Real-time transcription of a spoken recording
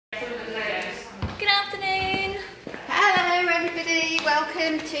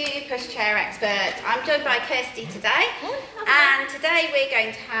welcome to Pushchair Expert. I'm joined by Kirsty today, and today we're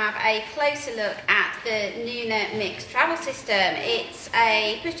going to have a closer look at the Nuna Mixx travel system. It's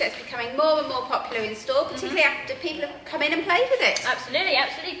a pushchair that's becoming more and more popular in store, particularly after people have come in and played with it. Absolutely,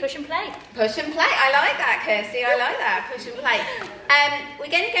 absolutely. Push and play. Push and play. I like that, Kirsty. I like that. Push and play. We're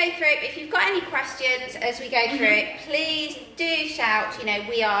going to go through it. If you've got any questions as we go through it, please do shout. You know,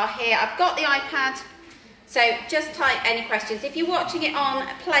 we are here. I've got the iPad. So just type any questions. If you're watching it on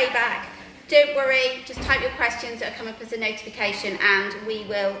playback, don't worry, just type your questions, it'll come up as a notification and we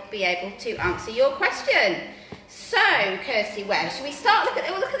will be able to answer your question. So, Kirsty, where should we start? Look at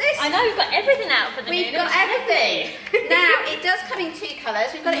this. I know, we've got everything out for the We've got everything. Now, it does come in two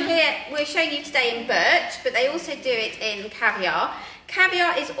colours. We've got it here, we're showing you today in birch, but they also do it in caviar.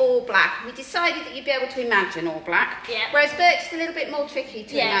 Caviar is all black. We decided that you'd be able to imagine all black. Yeah. Whereas birch is a little bit more tricky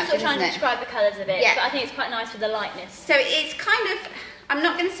to imagine, sort of trying to isn't it? describe the colours of it, Yeah. but I think it's quite nice for the lightness. So it's kind of, I'm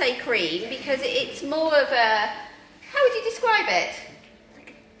not going to say cream because it's more of a, how would you describe it?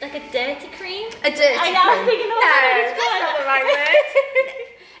 Like a dirty cream? A dirty I know, I was cream. thinking, No, that's not the right word.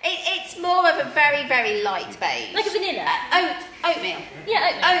 It's more of a very, very light beige. Like a vanilla? Oatmeal.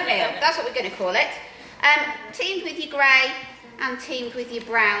 Yeah, Oatmeal, that's what we're going to call it. Teamed with your grey and teamed with your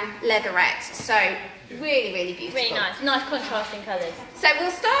brown leatherettes. So really, really beautiful. Really nice. Nice contrasting colours. So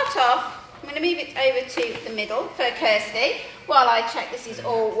we'll start off. I'm going to move it over to the middle for Kirsty while I check this is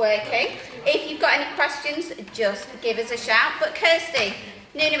all working. If you've got any questions, just give us a shout. But Kirsty,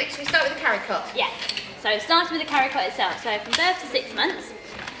 Nuna Mixx, we start with the caricot. Yeah. So starting with the caricot itself. So from birth to 6 months,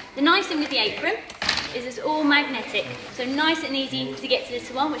 the nice thing with the apron is it's all magnetic. So nice and easy to get to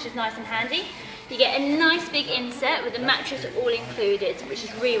this one, which is nice and handy. You get a nice big insert with the mattress all included, which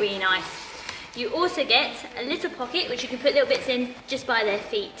is really, really nice. You also get a little pocket which you can put little bits in just by their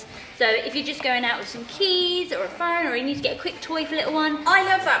feet. So if you're just going out with some keys or a phone, or you need to get a quick toy for little one. I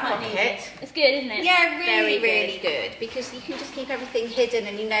love that pocket. It's good, isn't it? Yeah, really, Very really good because you can just keep everything hidden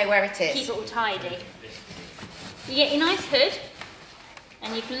and you know where it is. Keep it all tidy. You get your nice hood,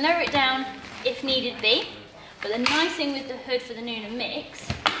 and you can lower it down if needed be. But the nice thing with the hood for the Nuna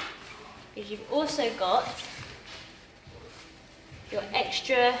Mixx is you've also got your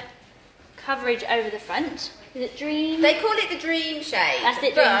extra coverage over the front. Is it Dream? They call it the Dream Shade. That's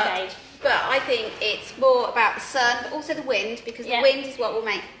it, Dream Shade. But I think it's more about the sun, but also the wind, because the wind is what will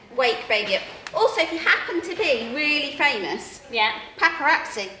wake baby up. Also, if you happen to be really famous,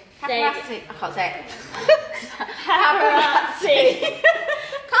 paparazzi. I can't say it. Paparazzi.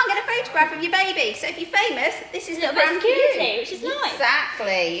 Can't get a photograph of your baby. So if you're famous, this is the brand for you. Which is nice.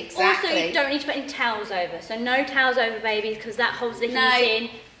 Exactly. Also, you don't need to put any towels over. So no towels over babies because that holds the heat in.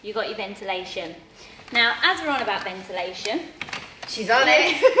 You've got your ventilation. Now, as we're on about ventilation, she's on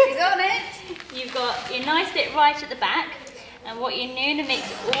it. She's on it. You've got your nice bit right at the back, and what your Nuna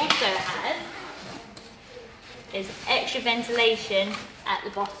Mixx also has is extra ventilation at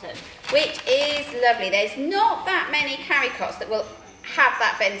the bottom, which is lovely. There's not that many caricots that will have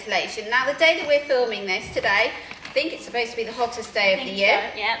that ventilation. Now, the day that we're filming this today, I think it's supposed to be the hottest day of the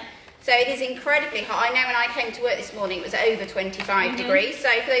year. So, yeah. So it is incredibly hot. I know when I came to work this morning it was over 25 degrees. So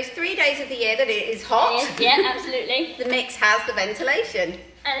for those 3 days of the year that it is hot, yeah, absolutely. The Mixx has the ventilation.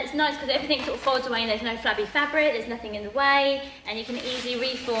 And it's nice because everything sort of folds away and there's no flabby fabric, there's nothing in the way, and you can easily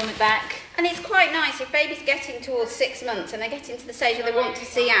reform it back. And it's quite nice if baby's getting towards 6 months and they're getting to the stage where they want to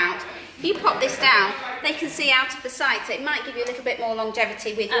see out. If you pop this down, they can see out of the side, so it might give you a little bit more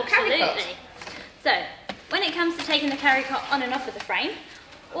longevity with your caricot. So, when it comes to taking the caricot on and off of the frame,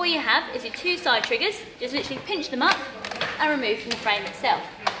 all you have is your 2 side triggers, just literally pinch them up and remove from the frame itself.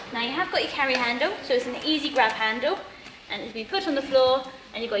 Now you have got your carry handle, so it's an easy grab handle, and it'll be put on the floor,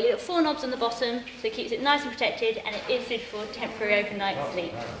 and you've got your little 4 knobs on the bottom, so it keeps it nice and protected, and it is suited for temporary overnight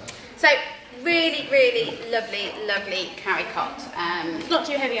sleep. So really, really lovely, lovely caricot. It's not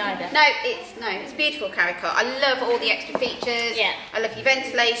too heavy either. No, it's beautiful caricot. I love all the extra features. Yeah. I love your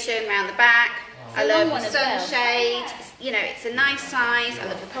ventilation around the back. I love the sunshade. You know, it's a nice size. I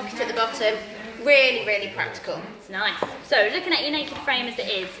love the pocket at the bottom. Really, really practical. It's nice. So looking at your naked frame as it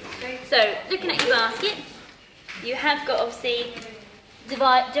is. So looking at your basket, you have got obviously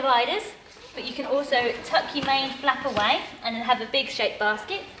dividers, but you can also tuck your main flap away and then have a big shaped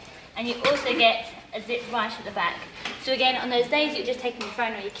basket. And you also get a zip right at the back. So again, on those days you're just taking your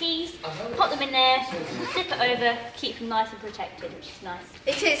phone or your keys, pop them in there, zip it over, keep them nice and protected, which is nice.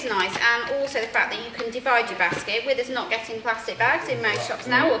 It is nice, and also the fact that you can divide your basket, with us not getting plastic bags in most shops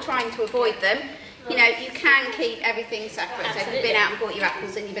now, or trying to avoid them. You know, you can keep everything separate. Absolutely. So if you've been out and bought your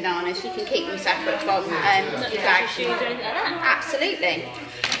apples and your bananas, you can keep them separate from your bag. Shoes or anything like that. Absolutely.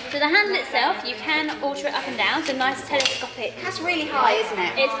 So the handle itself, you can alter it up and down, so nice telescopic. That's really high, isn't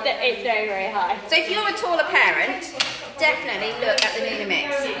it? It's very, very high. So if you're a taller parent, definitely look at the Nuna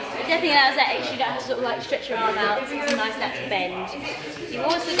Mixx. It definitely allows that extra, you don't have to sort of like stretch your arm out, so it's a nice natural bend. You've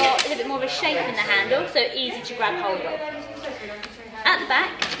also got a little bit more of a shape in the handle, so easy to grab hold of. At the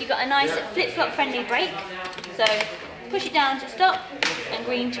back, you've got a nice flip-flop friendly brake, so push it down to stop and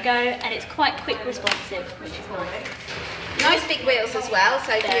green to go, and it's quite quick responsive, which is nice. Nice big wheels as well,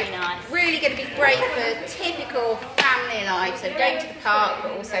 so Very you're nice. really going to be great for typical family life, so going to the park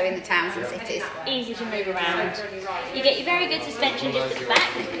but also in the towns and cities. Easy to move around. You get your very good suspension just at the back,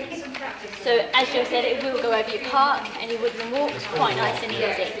 so as Jo said, it will go over your park and your woodland walks quite nice and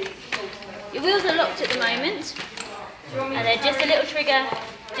easy. Your wheels are locked at the moment, and they're just a little trigger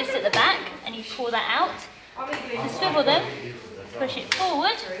just at the back, and you pull that out. To swivel them, push it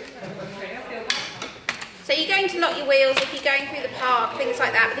forward. So you're going to lock your wheels if you're going through the park, things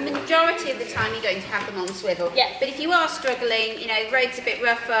like that, but the majority of the time you're going to have them on swivel. Yeah. But if you are struggling, you know, the road's a bit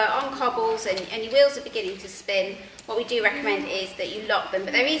rougher, on cobbles and your wheels are beginning to spin, what we do recommend is that you lock them,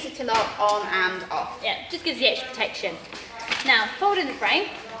 but they're easy to lock on and off. Yeah, just gives you extra protection. Now, folding the frame,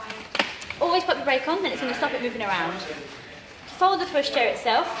 always pop your brake on, then it's going to stop it moving around. To fold the pushchair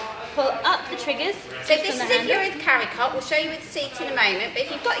itself, pull up the triggers. So this is if you're with carry cot, we'll show you with the seat in a moment, but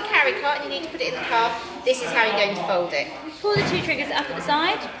if you've got your carry cot and you need to put it in the car, this is how you're going to fold it. Pull the two triggers up at the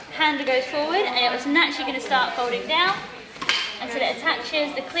side, handle goes forward, and it was naturally going to start folding down until it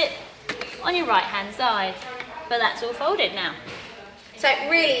attaches the clip on your right hand side. But that's all folded now. So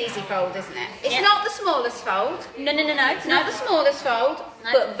really easy fold, isn't it? It's Yep. not the smallest fold. No. It's not the smallest fold,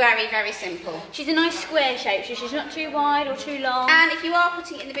 No. but very, very simple. She's a nice square shape, so she's not too wide or too long. And if you are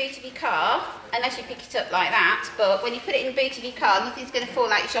putting it in the boot of your car, unless you pick it up like that, but when you put it in the boot of your car, nothing's going to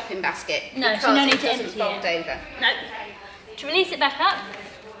fall out your shopping basket. No, because so no need it to doesn't empty fold it. over. No. To release it back up,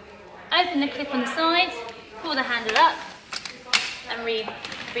 open the clip on the sides, pull the handle up, and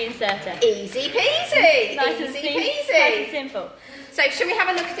reinsert her. Easy peasy. Nice and peasy. simple. So shall we have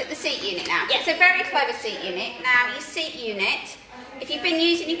a look at the seat unit now? Yes. It's a very clever seat unit. Now your seat unit, if you've been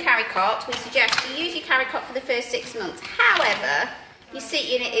using your carry cot, we suggest you use your carry cot for the first 6 months. However, your seat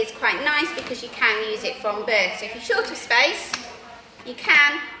unit is quite nice because you can use it from birth. So if you're short of space, you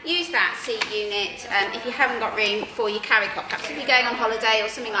can use that seat unit if you haven't got room for your carry cot. Perhaps if you're going on holiday or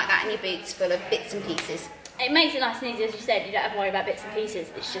something like that and your boot's full of bits and pieces. It makes it nice and easy, as you said. You don't have to worry about bits and pieces.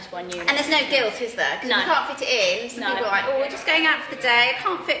 It's just one unit. And there's no guilt, is there? Because No. you can't fit it in. Some No. people are like, oh, we're just going out for the day. I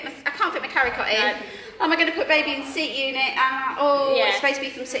can't fit my carry cot in. No. Am I going to put baby in the seat unit? Oh, Yeah. it's supposed to be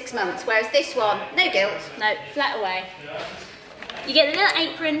from 6 months. Whereas this one, no guilt. No, flat away. You get a little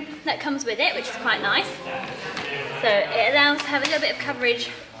apron that comes with it, which is quite nice. So it allows to have a little bit of coverage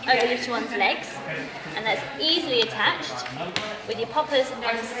over little one's legs, and that's easily attached with your poppers on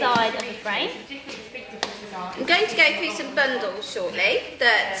the side of the frame. I'm going to go through some bundles shortly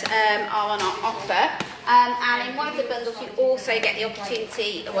that are on offer. And in one of the bundles you also get the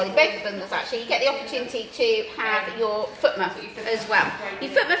opportunity, well in both the bundles actually, you get the opportunity to have your foot muff as well. Your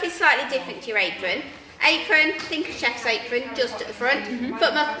foot muff is slightly different to your apron. Apron, think of chef's apron, just at the front.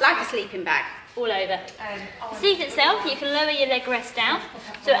 Foot muff, like a sleeping bag. All over. The seat itself, you can lower your leg rest down,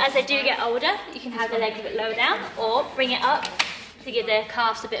 so as they do get older, you can have the legs a bit lower down, or bring it up to give their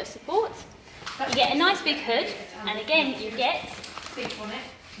calves a bit of support. You get a nice big hood, and again you get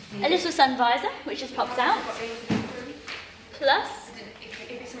a little sun visor, which just pops out, plus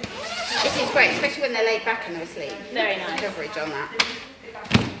This is great, especially when they're laid back and they're asleep. very nice Coverage on that.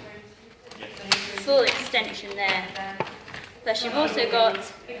 full extension there. Plus you've also got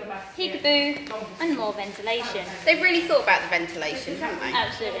peekaboo and more ventilation. They've really thought about the ventilation, haven't they?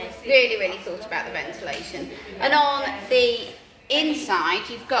 Absolutely. Really, really thought about the ventilation. And on the inside,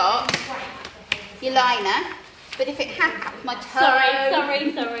 you've got your liner, but if it had my toe... Sorry.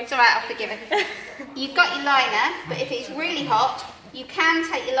 It's alright, I'll forgive it. You've got your liner, but if it's really hot, you can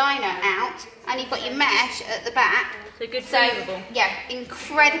take your liner out, and you've got your mesh at the back. So good So, breathable. yeah,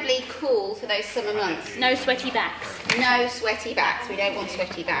 incredibly cool for those summer months. No sweaty backs. No sweaty backs, we don't want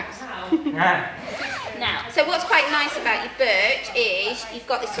sweaty backs. Now, So what's quite nice about your birch is you've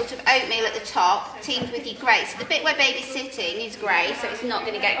got this sort of oatmeal at the top, teamed with your grey. So the bit where baby's sitting is grey, so it's not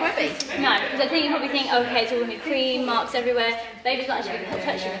going to get grubby. no, because I think you probably think, okay, it's all going to be cream, marks everywhere. Baby's not actually going to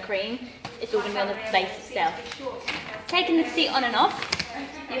touch the cream. It's all going to be on the base itself. Taking the seat on and off,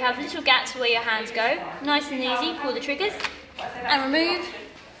 you have little gaps where your hands go. Nice and easy, pull the triggers, and remove,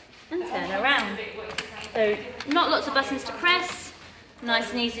 and turn around. So not lots of buttons to press,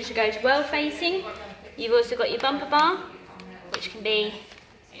 nice and easy to go to world facing. You've also got your bumper bar, which can be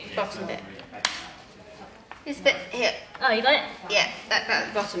Bottom bit. This bit here. Oh, you got it? Yeah, that at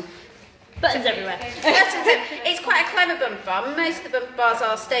the bottom. Buttons everywhere. It's quite a clever bumper bar. Most of the bumper bars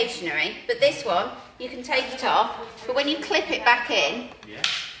are stationary, but this one, you can take it off, but when you clip it back in,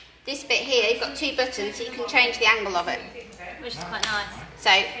 this bit here, you've got 2 buttons, so you can change the angle of it. Which is quite nice.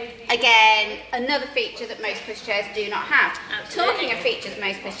 So, again, another feature that most pushchairs do not have. Absolutely. Talking of features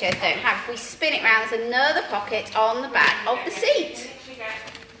most pushchairs don't have, if we spin it round, there's another pocket on the back of the seat.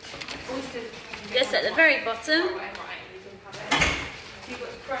 Just at the very bottom.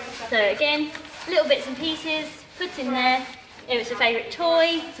 So again, little bits and pieces, put in there. If it's a favourite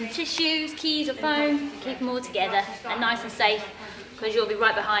toy, some tissues, keys or phone, keep them all together and nice and safe because you'll be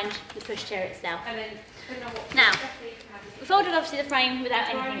right behind the pushchair itself. Now, we folded obviously the frame without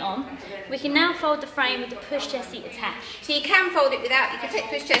anything on. We can now fold the frame with the pushchair seat attached. So you can fold it without, you can take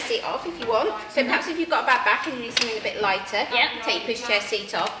the pushchair seat off if you want. So perhaps if you've got a bad back and you need something a bit lighter, take your pushchair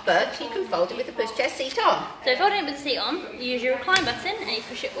seat off, but you can fold it with the pushchair seat on. So folding it with the seat on, you use your recline button and you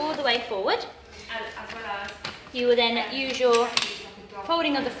push it all the way forward. You will then use your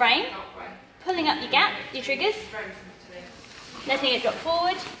folding of the frame, pulling up your gap, your triggers, letting it drop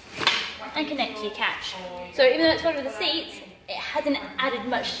forward and connect to your catch. So even though it's folded with the seat, it hasn't added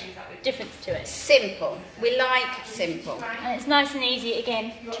much difference to it. Simple. We like simple. And it's nice and easy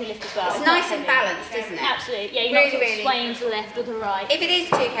again to lift as well. It's nice and balanced, isn't it? Absolutely. Yeah, you're not sort of swaying to the left or the right. If it is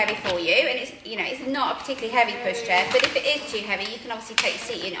too heavy for you, and it's, you know, it's not a particularly heavy pushchair, but if it is too heavy, you can obviously take your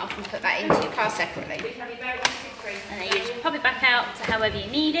seat unit off and put that into your car separately. And then you just pop it back out to however you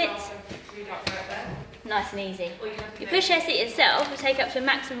need it. Nice and easy. Your pushchair seat itself will take up to a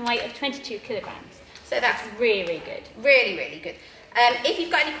maximum weight of 22 kilograms. So that's really, really good. Really, really good. If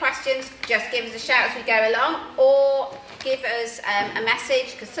you've got any questions, just give us a shout as we go along, or give us a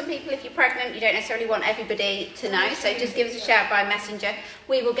message, because some people, if you're pregnant, you don't necessarily want everybody to know, so just give us a shout by messenger.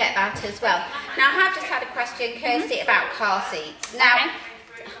 We will get that as well. Now, I have just had a question, Kirsty, about car seats. Now,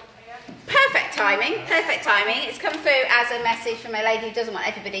 perfect timing, perfect timing. It's come through as a message from a lady who doesn't want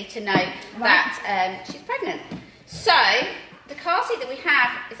everybody to know that she's pregnant. So, the car seat that we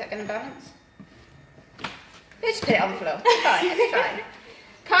have, is that going to balance? Let's just put it on the floor. It's fine, it's fine.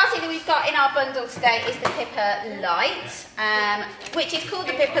 Car seat that we've got in our bundle today is the Pippa Light, which is called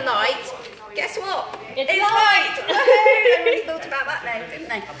the Pippa Light. Guess what? It's light! They really thought about that then, didn't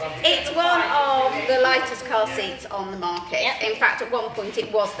they? It's one of the lightest car seats on the market. In fact, at one point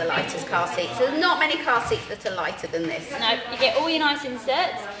it was the lightest car seat. So there's not many car seats that are lighter than this. No, you get all your nice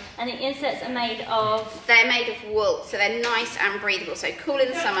inserts, and the inserts are made of... They're made of wool, so they're nice and breathable. So cool in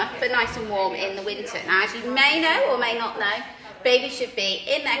the summer, but nice and warm in the winter. Now, as you may know or may not know, babies should be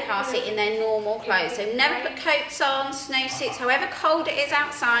in their car seat in their normal clothes. So never put coats on, snowsuits, however cold it is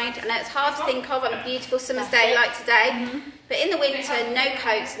outside. I know it's hard to think of on a beautiful summer's day like today. But in the winter, no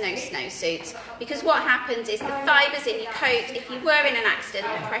coats, no snowsuits. Because what happens is the fibres in your coat, if you were in an accident,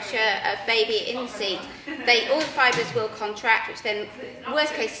 the pressure of baby in the seat, all the fibres will contract, which then,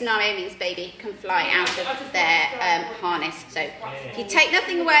 worst case scenario, means baby can fly out of their harness. So if you take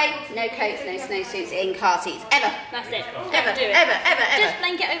nothing away, no coats, no snowsuits in car seats, ever. That's it. Ever, Do it. ever. Just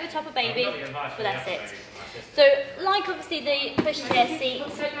blanket over top of baby, but that's it. So, like obviously the pushchair seat,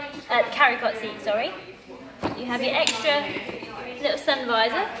 the carry cot seat, sorry, you have your extra little sun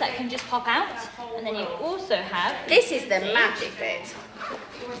visor that can just pop out, and then you also have... This is the magic bit.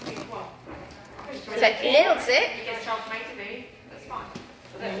 So, little zip,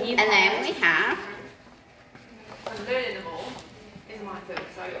 and then we have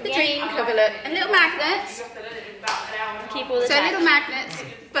the dream coverlet and little magnets. Keep all the So little magnets,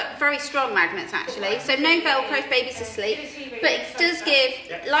 but very strong magnets actually. So no Velcro if baby's asleep, but it does give,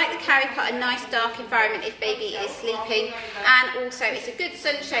 like the carry cot, a nice dark environment if baby is sleeping, and also it's a good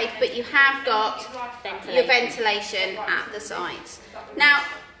sunshade, but you have got your ventilation at the sides. Now,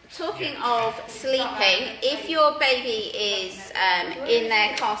 talking of sleeping, if your baby is in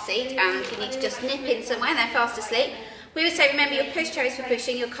their car seat and you need to just nip in somewhere and they're fast asleep, we would say, remember, your pushchair is for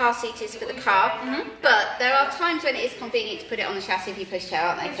pushing, your car seat is for the car, but there are times when it is convenient to put it on the chassis of your pushchair,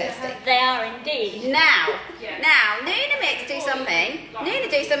 aren't they, Kirsty? They are indeed. Now, Nuna Mixx do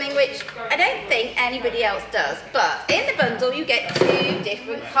something which I don't think anybody else does, but in the bundle you get 2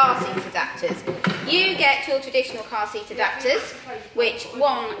 different car seat adapters. You get your traditional car seat adapters, which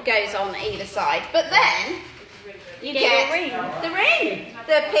one goes on either side, but then you get the ring,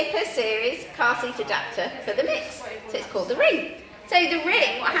 the Pippa series car seat adapter for the Mixx. So it's called the ring. So the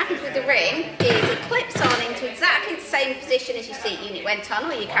ring, what happens with the ring is it clips on into exactly the same position as your seat unit went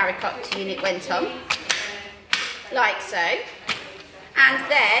on, or your carry cot unit went on, like so. And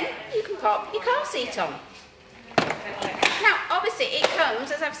then you can pop your car seat on. Now, obviously, seat, it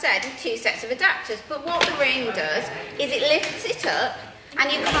comes, as I've said, with 2 sets of adapters. But what the ring does is it lifts it up,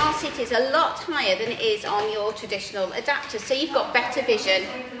 and your car seat is a lot higher than it is on your traditional adapter. So you've got better vision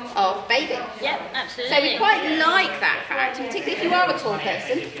of baby. Yep, absolutely. So we quite like that fact, particularly if you are a tall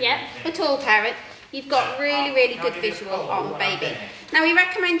person, a tall parent, you've got really, really good visual on baby. Now we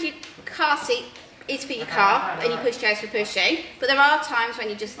recommend your car seat is for your car and your pushchair is for pushing, but there are times when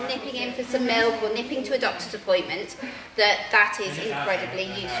you're just nipping in for some milk or nipping to a doctor's appointment that is incredibly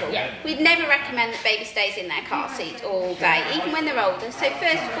useful. Yeah. We'd never recommend that baby stays in their car seat all day, even when they're older. So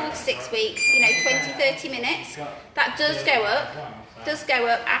first 4 to 6 weeks, 20-30 minutes, that does go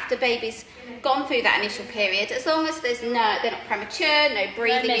up after baby's gone through that initial period, as long as they're not premature, no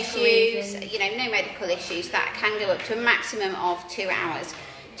breathing issues, no medical issues, that can go up to a maximum of 2 hours.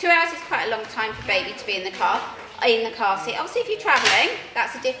 2 hours is quite a long time for baby to be in the car seat. Obviously if you're travelling,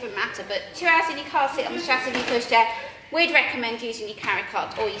 that's a different matter, but 2 hours in your car seat on the chassis of your pushchair, we'd recommend using your carry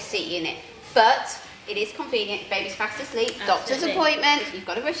cot or your seat unit. But it is convenient if baby's fast asleep, doctor's appointment, you've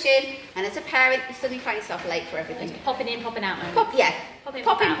got to rush in, and as a parent, you suddenly find yourself late for everything. Just popping in, popping out. Pop in,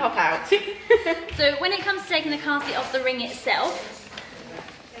 pop out. So when it comes to taking the car seat off the ring itself,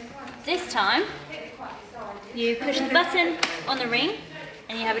 this time, you push the button on the ring,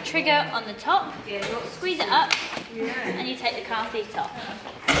 and you have a trigger on the top, squeeze it up, and you take the car seat off.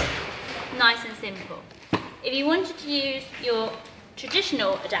 Nice and simple. If you wanted to use your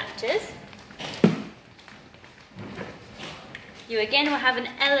traditional adapters, you again will have an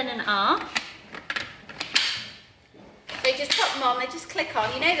L and an R. So you just pop them on, they just click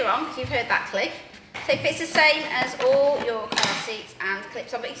on. You know they're on because you've heard that click. So if it's the same as all your car seats and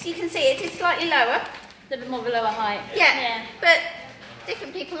clips on, but you can see it is slightly lower. A little bit more of a lower height. Yeah. But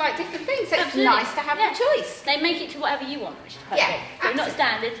different people like different things, so it's nice to have the choice. They make it to whatever you want, which is quite good. So not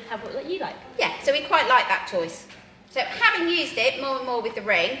standard, have what you like. Yeah, so we quite like that choice. So having used it more and more with the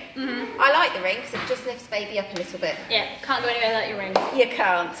ring, I like the ring because it just lifts baby up a little bit. Yeah, can't go anywhere without your ring. You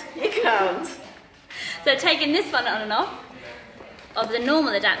can't. So taking this one on and off of the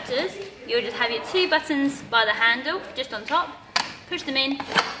normal adapters, you'll just have your 2 buttons by the handle, just on top, push them in,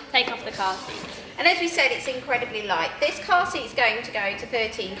 take off the car seat. And as we said, it's incredibly light. This car seat is going to go to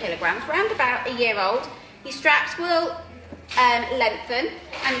 13 kilograms, around about a year old. Your straps will lengthen,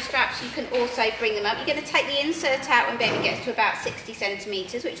 and your straps, you can also bring them up. You're going to take the insert out when baby gets to about 60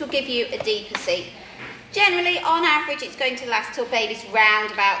 centimetres, which will give you a deeper seat. Generally, on average, it's going to last till baby's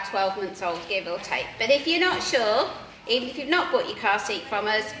round about 12 months old, give or take. But if you're not sure, even if you've not bought your car seat from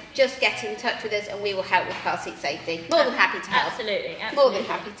us, just get in touch with us and we will help with car seat safety. More than happy to help. Absolutely. More than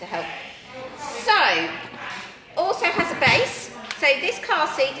happy to help. So, also has a base. So this car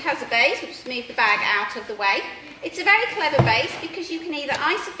seat has a base, which just move the bag out of the way. It's a very clever base because you can either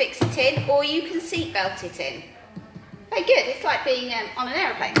isofix it in or you can seat belt it in. Very good, it's like being on an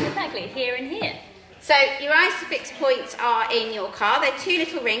aeroplane. Exactly, here and here. So your isofix points are in your car. They're 2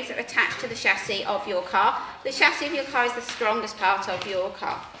 little rings that are attached to the chassis of your car. The chassis of your car is the strongest part of your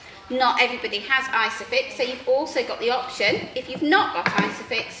car. Not everybody has isofix, so you've also got the option, if you've not got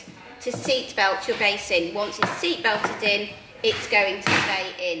isofix, to seat belt your base in. Once it's seat belted in, it's going to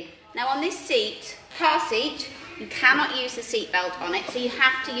stay in. Now on this car seat, you cannot use the seat belt on it, so you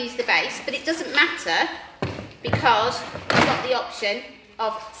have to use the base, but it doesn't matter because you've got the option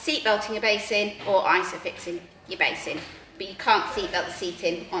of seat belting your base in or isofixing your base in, but you can't seat belt the seat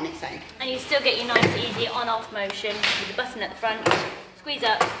in on its own. And you still get your nice easy on-off motion with the button at the front, squeeze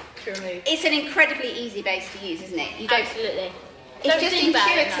up to remove. It's an incredibly easy base to use, isn't it? You don't, Absolutely. It's just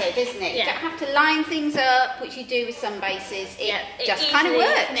intuitive, isn't it? You don't have to line things up, which you do with some bases. It just kind of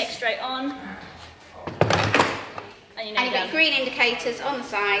works. Connects straight on. And you've got green indicators on the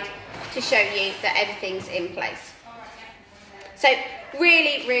side to show you that everything's in place. So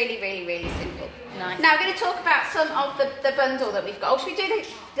really, really, really, really simple. Nice. Now we're going to talk about some of the bundle that we've got. Oh, should we do the...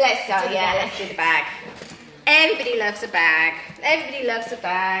 Let's do the bag. Everybody loves a bag. Everybody loves a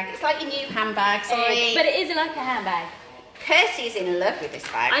bag. It's like your new handbag, sorry. But it is like a handbag. Kirsty is in love with this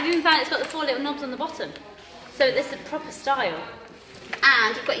bag. I've even found it's got the 4 little knobs on the bottom. So it's a proper style.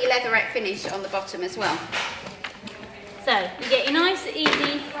 And you've got your leatherette finish on the bottom as well. So you get your nice,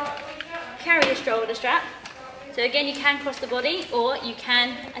 easy carrier shoulder strap. So again, you can cross the body or you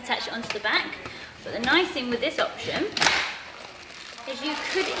can attach it onto the back. But the nice thing with this option is you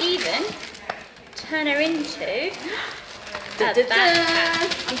could even turn her into a backpack.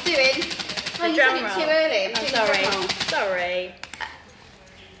 I'm doing the drum roll. Too early. I'm sorry.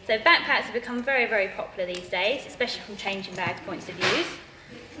 So backpacks have become very, very popular these days, especially from changing bag points of views.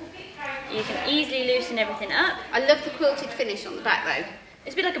 You can easily loosen everything up. I love the quilted finish on the back though.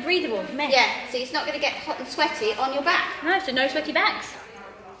 It's a bit like a breathable mesh. Yeah, so it's not going to get hot and sweaty on your back. No, so no sweaty backs.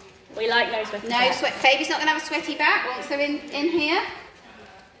 We like no sweaty backs. Baby's not going to have a sweaty back once they're in here.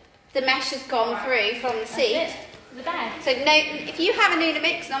 The mesh has gone through from the seat. That's it. The bag. So no, if you have a Nuna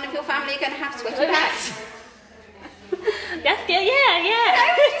Mixx, none of your family are going to have sweaty backs. That's good, yeah.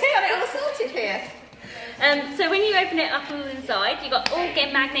 We've just got it all sorted here. So when you open it up on the inside, you've got all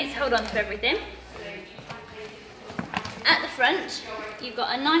get magnets to hold on to everything. At the front, you've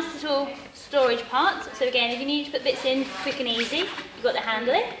got a nice little storage part. So again, if you need to put bits in quick and easy, you've got the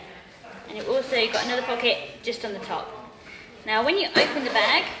handle in. And you've also got another pocket just on the top. Now when you open the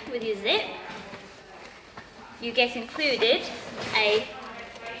bag with your zip, you get included a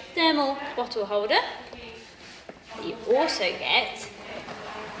thermal bottle holder. You also get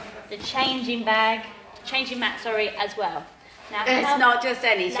the changing mat, as well. Now, it's not just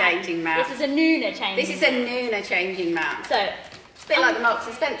any changing mat. This is a Nuna changing mat. This is a Nuna changing mat. So, it's a bit like the Marks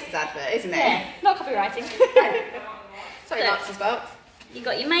and Spencer's advert, isn't it? Yeah, not copywriting. Sorry, Marks and Spencer's. You've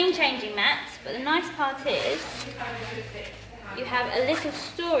got your main changing mats, but the nice part is you have a little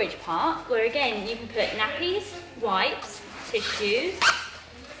storage part where again you can put nappies, wipes, tissues,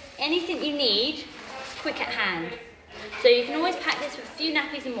 anything you need quick at hand. So you can always pack this with a few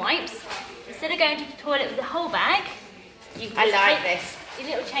nappies and wipes. Instead of going to the toilet with the whole bag, you can just take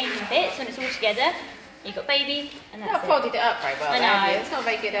your little changing bits when it's all together. You've got baby, and that's I've folded it up very well. I know. It's not a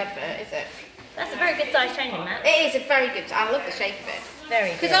very good advert, is it? That's a very good size changing mat. It is a very good. I love the shape of it.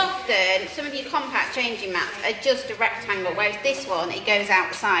 Very good. Because often some of your compact changing mats are just a rectangle, whereas this one it goes out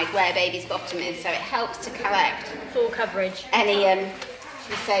the side where baby's bottom is, so it helps to collect Full coverage. any should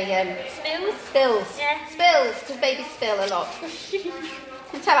we say Spills? spills. Yeah. Spills, because babies spill a lot. You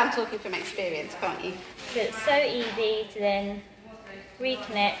can tell I'm talking from experience, can't you? So it's so easy to then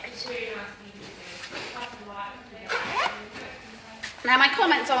reconnect. Now my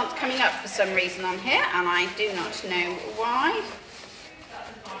comments aren't coming up for some reason on here, and I do not know why.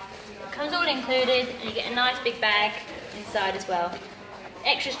 It comes all included, and you get a nice big bag inside as well.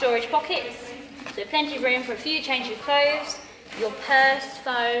 Extra storage pockets, so plenty of room for a few changes of clothes, your purse,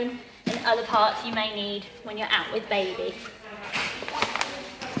 phone, and other parts you may need when you're out with baby.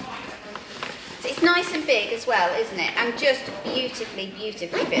 So it's nice and big as well, isn't it? And just beautifully,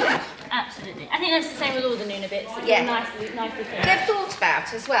 beautifully finished. Absolutely. I think that's the same with all the Nuna bits. It's Yeah. nicely finished. They've thought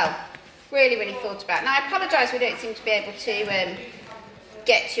about as well. Really, really thought about. Now I apologise we don't seem to be able to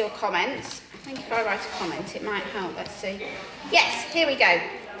get to your comments. I think if I write a comment it might help. Let's see. Yes, here we go.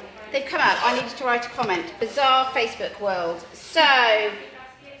 They've come up. I needed to write a comment. Bizarre Facebook world. So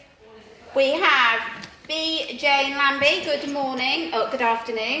we have B. Jane Lambie. Good morning. Oh, good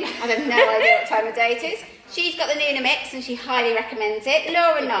afternoon. I have no idea what time of day it is. She's got the Nuna Mixx and she highly recommends it.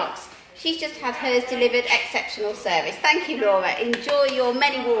 Laura Knox. She's just had hers delivered. Exceptional service. Thank you, Laura. Enjoy your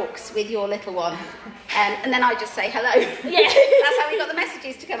many walks with your little one. And then I just say hello. Yeah. That's how we got the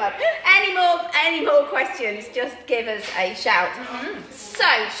messages to come up. Any more questions, just give us a shout. So,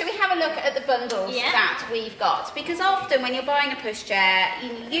 shall we have a look at the bundles that we've got? Because often when you're buying a pushchair,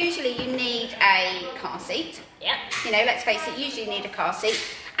 usually you need a car seat. Yep. You know, let's face it, usually you need a car seat.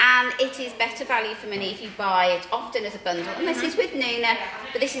 And it is better value for money if you buy it often as a bundle. And this is with Nuna,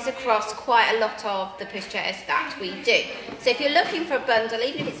 but this is across quite a lot of the pushchairs that we do. So if you're looking for a bundle,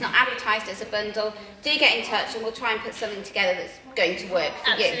 even if it's not advertised as a bundle, do get in touch and we'll try and put something together that's going to work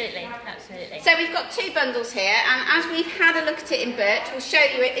for you. Absolutely. So we've got two bundles here, and as we've had a look at it in birch, we'll show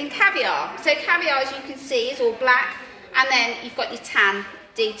you it in caviar. So caviar, as you can see, is all black, and then you've got your tan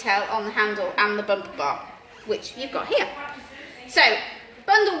detail on the handle and the bumper bar, which you've got here. So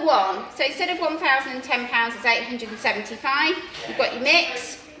bundle one, so instead of £1,010, it's £875. You've got your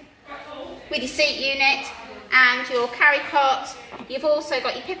mix with your seat unit and your carry cot. You've also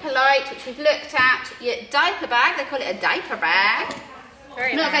got your Pippa Light, which we've looked at, your diaper bag, they call it a diaper bag.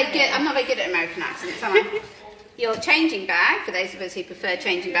 I'm not very good at American accents, am I? Your changing bag, for those of us who prefer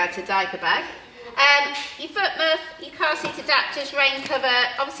changing bag to diaper bag. Your foot muff, your car seat adapters, rain cover,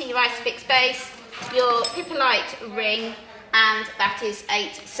 obviously your Isofix base, your Pippa Light ring, and that is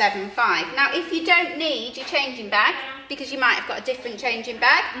 £875. Now, if you don't need your changing bag, because you might have got a different changing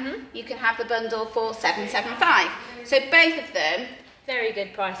bag, you can have the bundle for £775. So both of them, very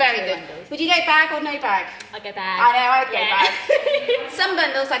good price. very good. Bundles. Would you go bag or no bag? I go bag. I know, I'd go bag. Some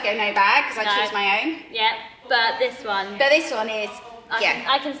bundles I go no bag because I choose my own. Yeah, but this one. But this one is,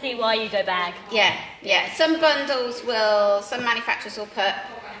 I can see why you go bag. Yeah. Some bundles will, some manufacturers will put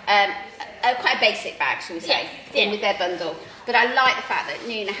quite a basic bag, shall we say, in with their bundle. But I like the fact that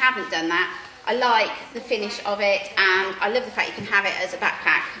Nuna haven't done that. I like the finish of it, and I love the fact you can have it as a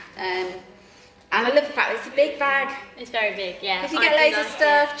backpack. And I love the fact that it's a big bag. It's very big, yeah. Because you get loads of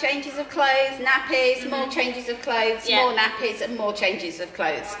stuff, changes of clothes, nappies, more changes of clothes, more nappies and more changes of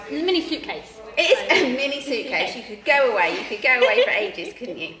clothes. A mini suitcase. It is a mini suitcase. You could go away. You could go away for ages,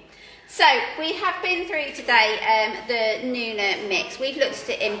 couldn't you? So we have been through today the Nuna Mixx. We've looked at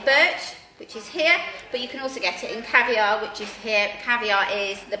it in birch, which is here, but you can also get it in caviar, which is here. Caviar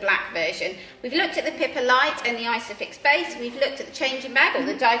is the black version. We've looked at the Pippa Light and the Isofix base. We've looked at the changing bag or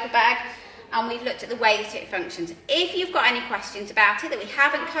the diaper bag, and we've looked at the way that it functions. If you've got any questions about it that we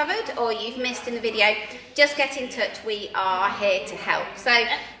haven't covered or you've missed in the video, just get in touch. We are here to help. So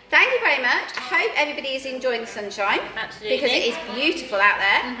thank you very much. I hope everybody is enjoying the sunshine. Absolutely. Because it is beautiful out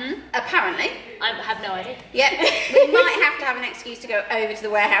there, apparently. I have no idea. Yep. We might have to have an excuse to go over to the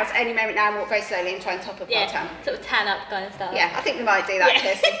warehouse any moment now and walk very slowly and try and top up our tan. Sort of tan up kind of stuff. Yeah, I think we might do that,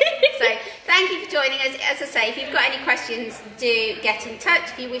 Kirsty. So thank you for joining us. As I say, if you've got any questions, do get in touch.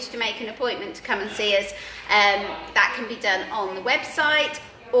 If you wish to make an appointment to come and see us, that can be done on the website,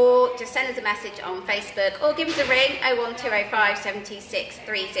 or just send us a message on Facebook, or give us a ring, 01205 726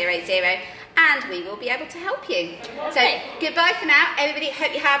 300, and we will be able to help you. Okay. So goodbye for now, everybody.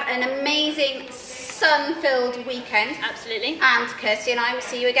 Hope you have an amazing sun-filled weekend. Absolutely. And Kirsty and I will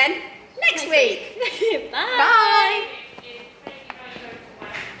see you again next week. Bye. Bye.